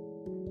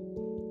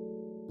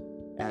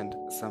 And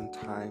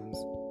sometimes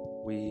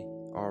we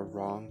are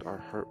wronged or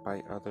hurt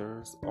by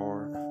others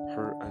or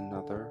hurt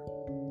another.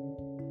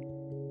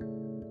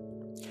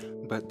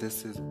 But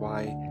this is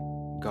why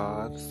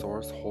God,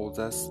 Source, holds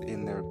us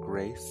in their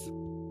grace,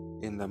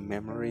 in the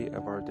memory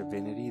of our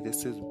divinity.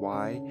 This is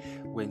why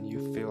when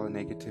you feel a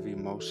negative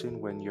emotion,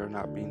 when you're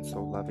not being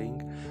so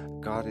loving,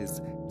 God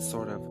is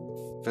sort of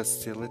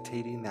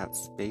facilitating that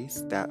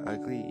space, that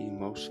ugly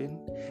emotion,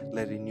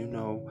 letting you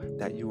know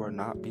that you are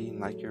not being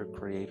like your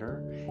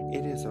Creator.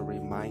 It is a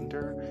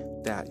reminder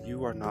that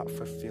you are not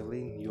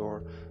fulfilling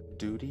your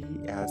duty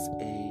as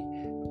a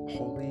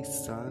holy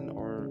son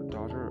or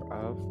daughter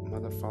of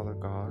Mother, Father,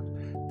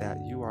 God,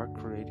 that you are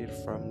created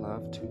from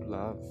love to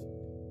love.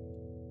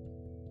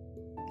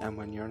 And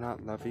when you're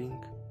not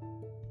loving,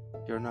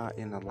 you're not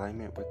in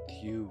alignment with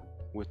you,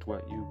 with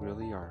what you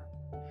really are.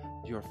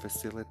 You're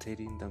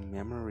facilitating the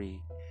memory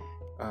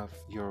of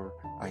your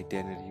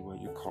identity,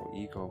 what you call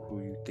ego, who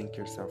you think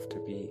yourself to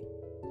be.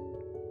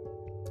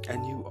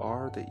 And you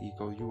are the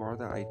ego, you are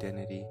the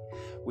identity.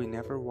 We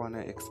never want to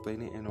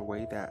explain it in a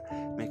way that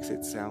makes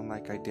it sound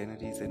like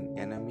identity is an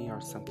enemy or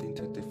something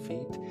to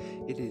defeat.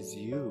 It is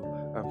you,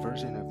 a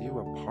version of you,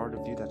 a part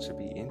of you that should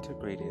be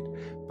integrated.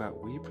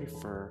 But we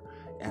prefer,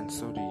 and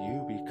so do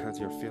you, because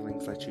your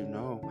feelings let you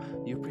know,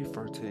 you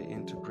prefer to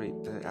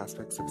integrate the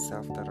aspects of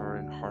self that are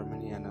in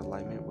harmony and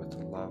alignment with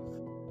love.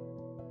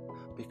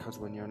 Because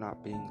when you're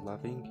not being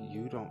loving,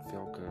 you don't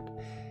feel good.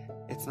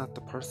 It's not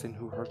the person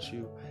who hurt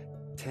you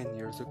 10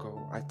 years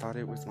ago. I thought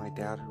it was my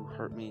dad who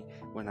hurt me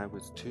when I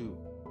was 2.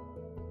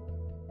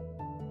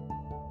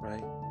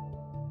 Right?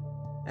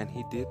 And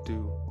he did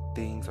do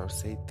things or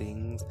say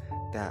things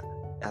that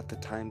at the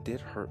time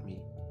did hurt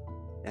me.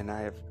 And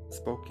I have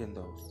spoken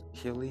those.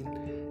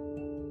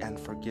 Healing and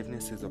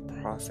forgiveness is a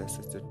process.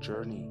 It's a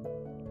journey.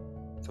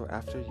 So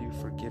after you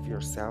forgive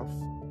yourself,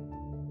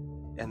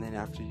 and then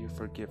after you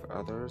forgive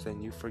others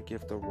and you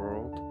forgive the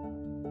world,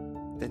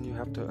 then you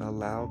have to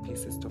allow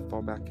pieces to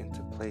fall back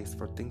into place,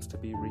 for things to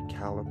be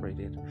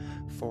recalibrated,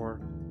 for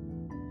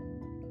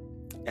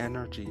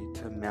energy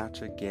to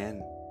match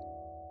again.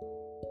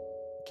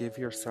 Give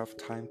yourself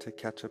time to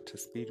catch up to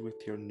speed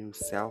with your new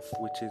self,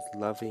 which is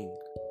loving.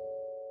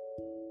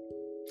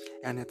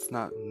 And it's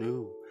not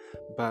new,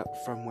 but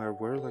from where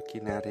we're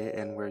looking at it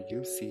and where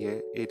you see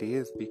it, it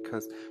is,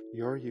 because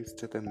you're used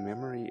to the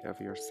memory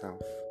of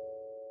yourself.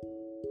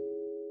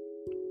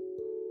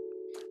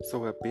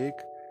 So a big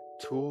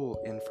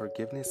tool in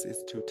forgiveness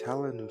is to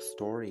tell a new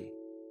story.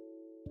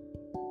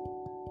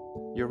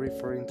 You're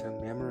referring to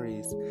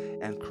memories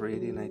and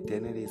creating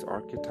identities,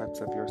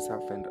 archetypes of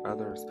yourself and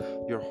others.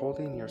 You're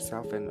holding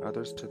yourself and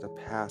others to the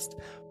past,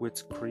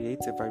 which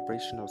creates a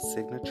vibrational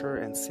signature.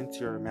 And since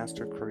you're a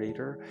master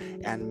creator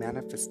and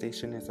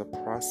manifestation is a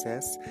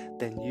process,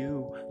 then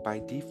you, by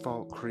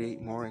default,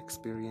 create more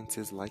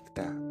experiences like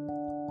that.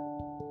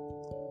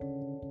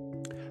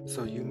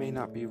 So you may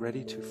not be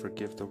ready to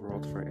forgive the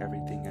world for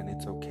everything, and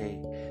it's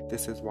okay.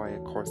 This is why A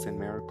Course in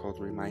Miracles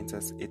reminds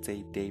us it's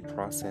a day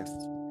process.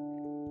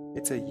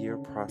 It's a year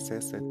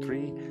process, a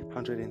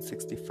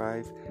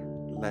 365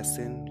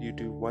 lesson. You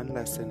do one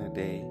lesson a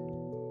day.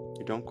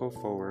 You don't go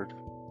forward.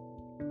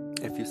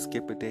 If you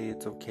skip a day,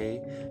 it's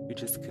okay. You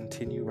just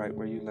continue right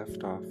where you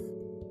left off.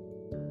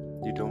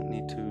 You don't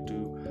need to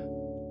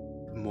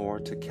do more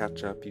to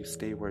catch up. You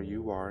stay where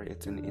you are.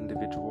 It's an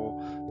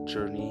individual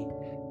journey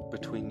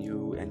between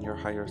you and your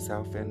higher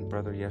self and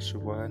Brother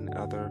Yeshua and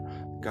other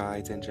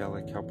guides,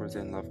 angelic helpers,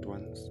 and loved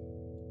ones.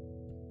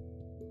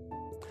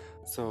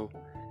 So,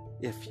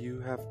 if you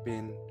have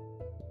been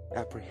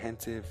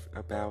apprehensive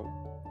about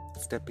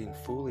stepping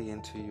fully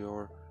into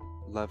your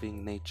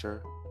loving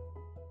nature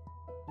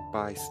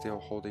by still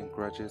holding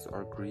grudges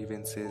or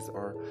grievances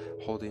or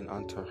holding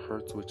onto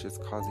hurts which is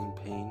causing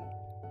pain,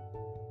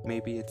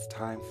 maybe it's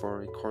time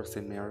for A Course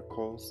in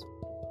Miracles.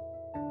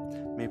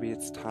 Maybe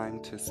it's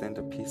time to send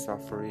a peace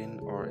offering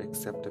or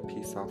accept a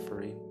peace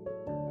offering.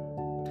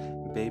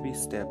 Baby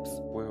steps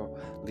will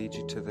lead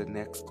you to the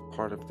next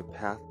part of the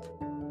path,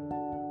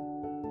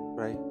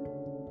 right?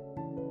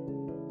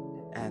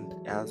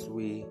 And as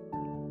we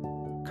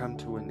come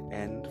to an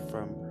end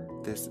from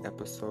this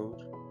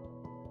episode,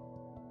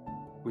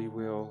 we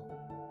will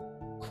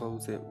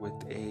close it with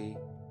a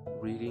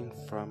reading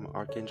from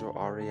Archangel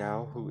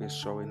Ariel, who is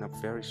showing up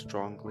very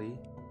strongly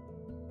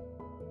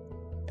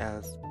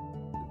as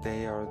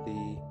they are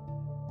the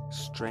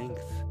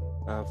strength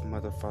of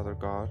Mother, Father,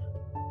 God,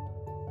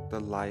 the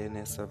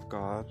lioness of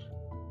God.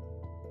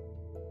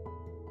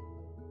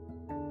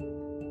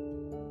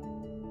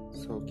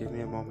 So give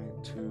me a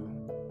moment to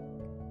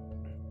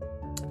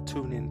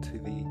tune into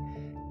the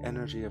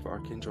energy of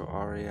Archangel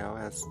Ariel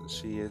as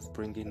she is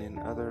bringing in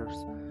others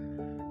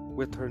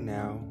with her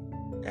now,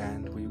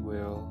 and we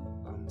will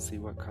see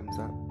what comes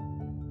up.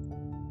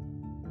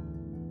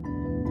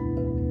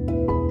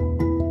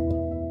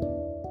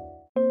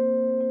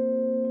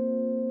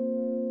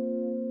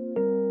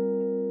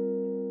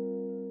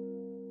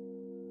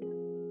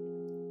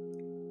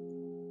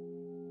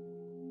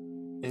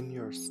 In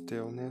your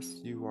stillness,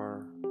 you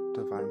are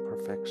divine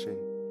perfection.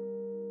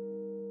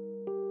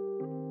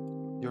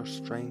 Your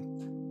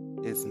strength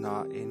is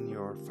not in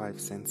your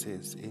five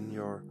senses, in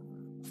your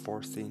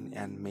forcing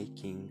and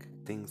making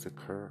things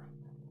occur.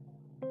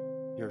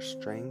 Your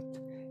strength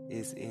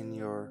is in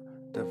your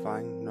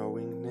divine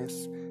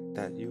knowingness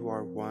that you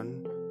are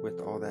one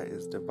with all that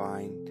is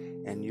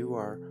divine, and you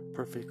are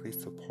perfectly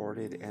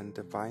supported and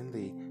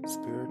divinely,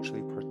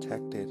 spiritually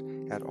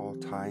protected at all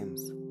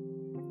times.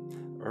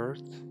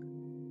 Earth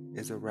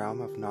is a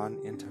realm of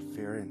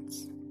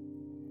non-interference.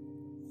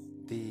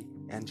 The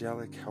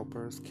angelic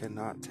helpers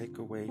cannot take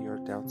away your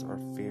doubts or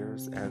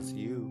fears as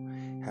you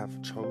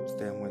have chose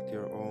them with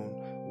your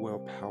own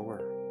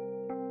willpower.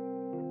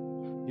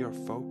 Your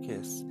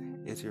focus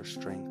is your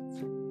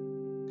strength.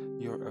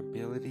 Your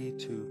ability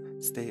to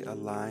stay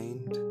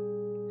aligned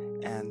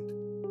and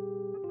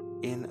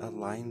in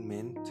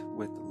alignment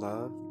with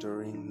love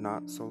during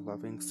not so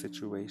loving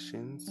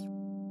situations.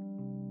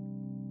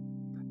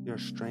 Your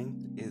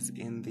strength is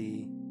in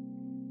the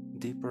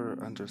deeper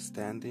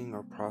understanding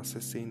or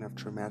processing of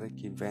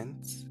traumatic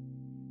events,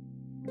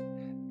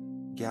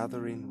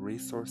 gathering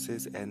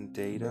resources and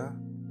data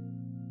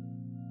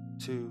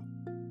to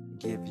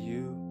give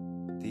you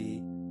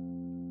the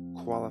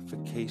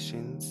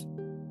qualifications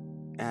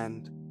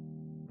and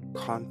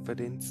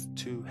confidence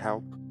to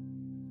help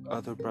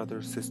other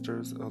brothers,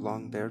 sisters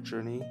along their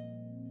journey.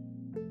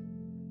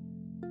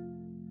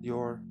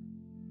 Your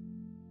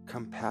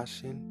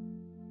compassion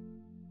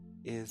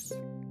is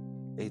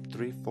a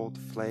threefold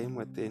flame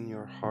within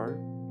your heart,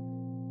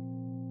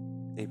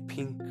 a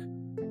pink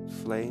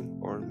flame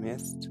or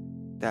mist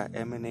that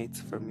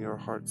emanates from your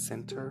heart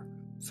center,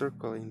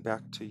 circling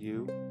back to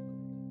you.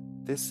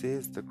 This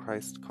is the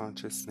Christ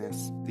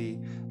consciousness, the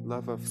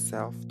love of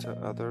self to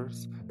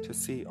others, to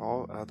see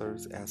all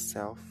others as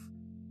self,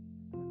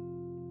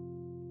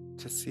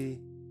 to see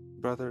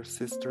brothers,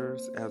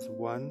 sisters as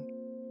one,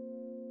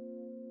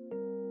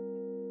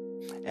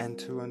 and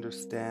to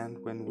understand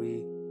when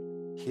we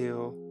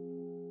heal,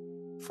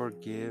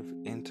 forgive,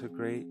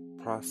 integrate,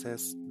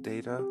 process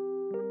data,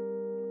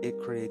 it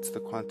creates the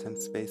quantum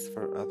space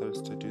for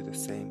others to do the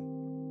same.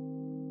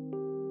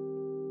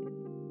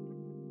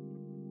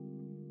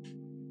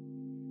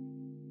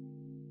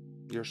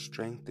 Your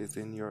strength is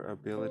in your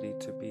ability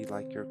to be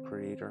like your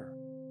Creator.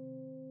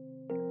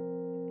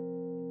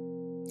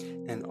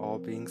 And all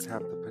beings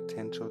have the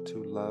potential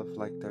to love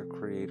like their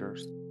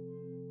creators.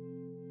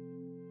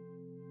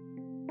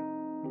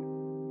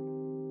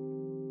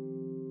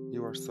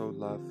 You are so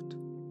loved.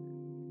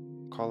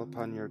 Call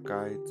upon your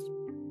guides.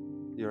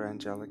 your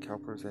angelic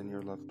helpers, and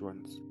your loved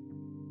ones.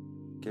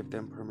 Give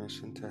them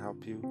permission to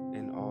help you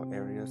in all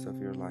areas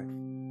of your life.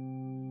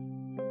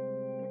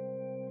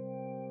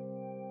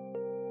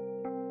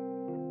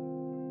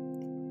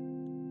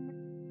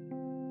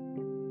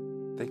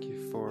 Thank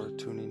you for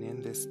tuning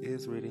in. This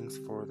is Readings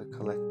for the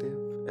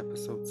Collective,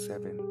 Episode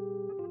 7.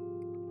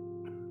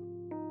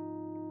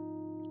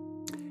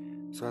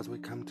 So as we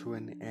come to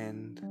an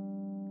end,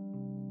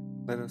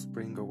 let us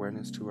bring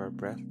awareness to our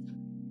breath,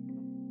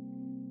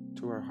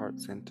 to our heart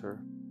center,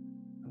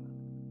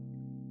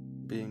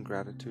 be in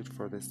gratitude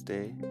for this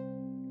day.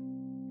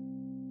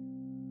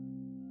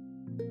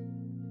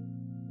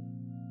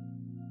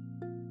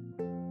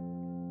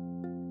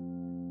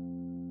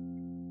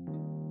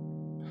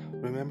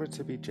 Remember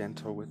to be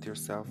gentle with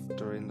yourself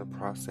during the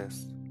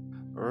process.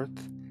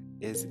 Earth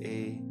is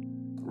a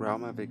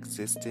realm of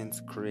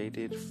existence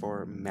created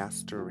for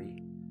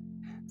mastery.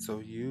 So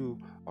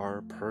you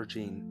are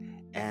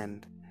purging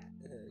and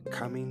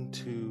coming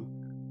to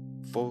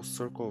full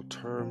circle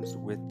terms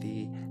with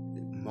the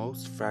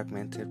most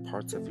fragmented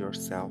parts of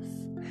yourself.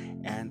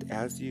 And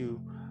as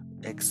you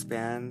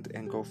expand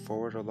and go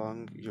forward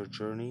along your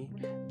journey,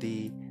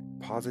 the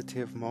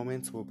positive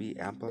moments will be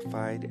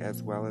amplified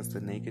as well as the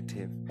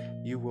negative.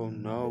 You will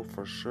know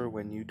for sure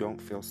when you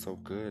don't feel so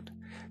good.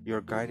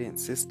 Your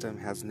guidance system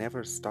has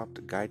never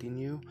stopped guiding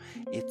you.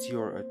 It's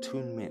your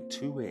attunement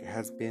to it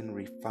has been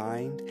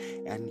refined,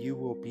 and you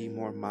will be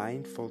more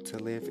mindful to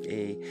live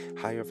a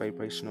higher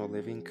vibrational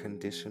living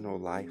conditional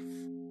life.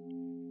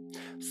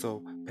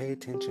 So pay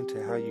attention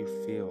to how you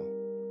feel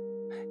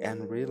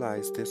and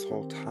realize this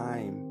whole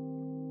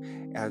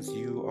time as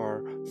you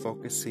are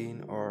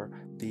focusing on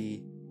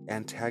the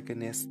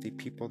antagonists, the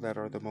people that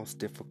are the most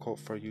difficult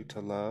for you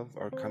to love,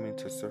 are coming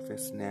to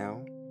surface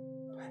now,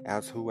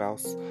 as who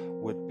else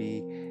would be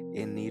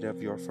in need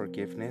of your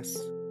forgiveness,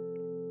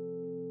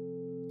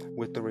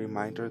 with the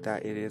reminder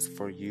that it is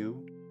for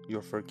you.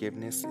 Your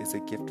forgiveness is a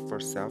gift for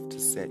self to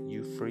set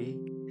you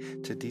free,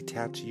 to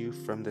detach you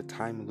from the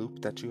time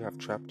loop that you have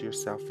trapped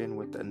yourself in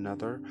with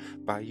another.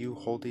 By you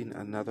holding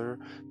another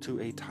to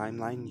a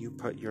timeline, you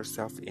put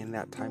yourself in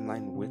that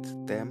timeline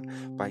with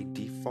them by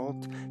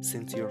default,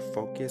 since your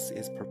focus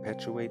is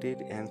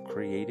perpetuated and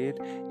created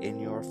in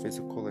your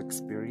physical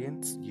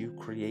experience. You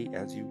create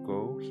as you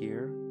go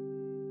here.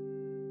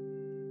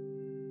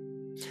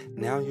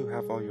 Now you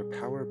have all your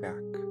power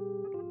back,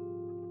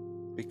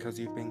 because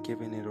you've been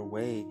giving it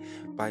away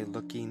by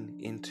looking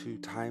into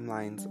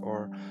timelines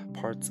or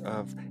parts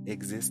of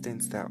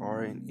existence that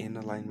are in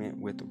alignment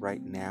with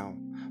right now,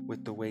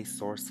 with the way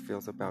Source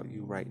feels about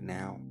you right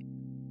now.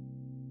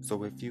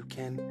 So if you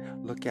can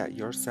look at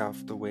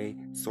yourself the way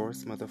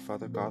Source, Mother,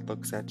 Father, God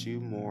looks at you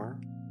more,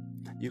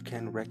 you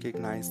can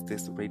recognize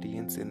this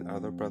radiance in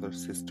other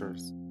brothers,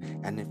 sisters.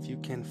 And if you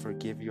can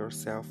forgive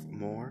yourself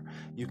more,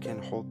 you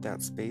can hold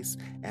that space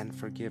and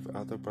forgive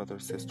other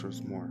brothers,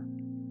 sisters more.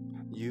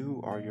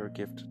 You are your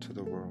gift to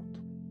the world.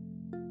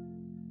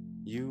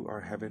 You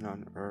are heaven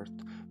on earth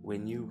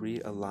when you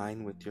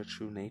realign with your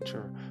true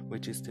nature,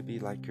 which is to be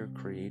like your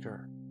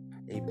Creator,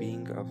 a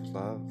being of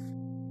love.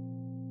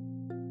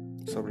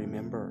 So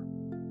remember,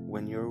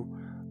 when you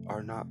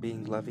are not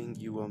being loving,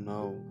 you will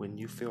know. When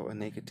you feel a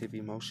negative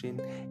emotion,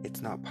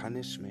 it's not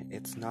punishment.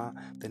 It's not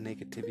the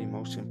negative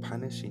emotion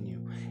punishing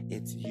you.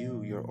 It's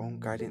you, your own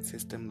guidance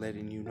system,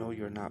 letting you know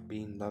you're not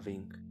being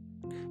loving.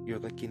 You're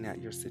looking at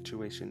your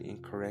situation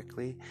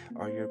incorrectly,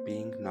 or you're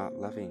being not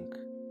loving.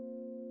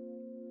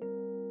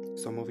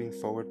 So moving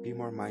forward, be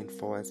more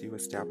mindful as you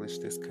establish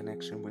this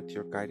connection with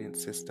your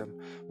guidance system,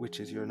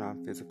 which is your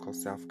non-physical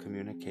self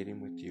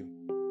communicating with you.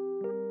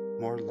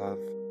 More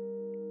love.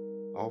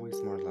 Always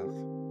more love.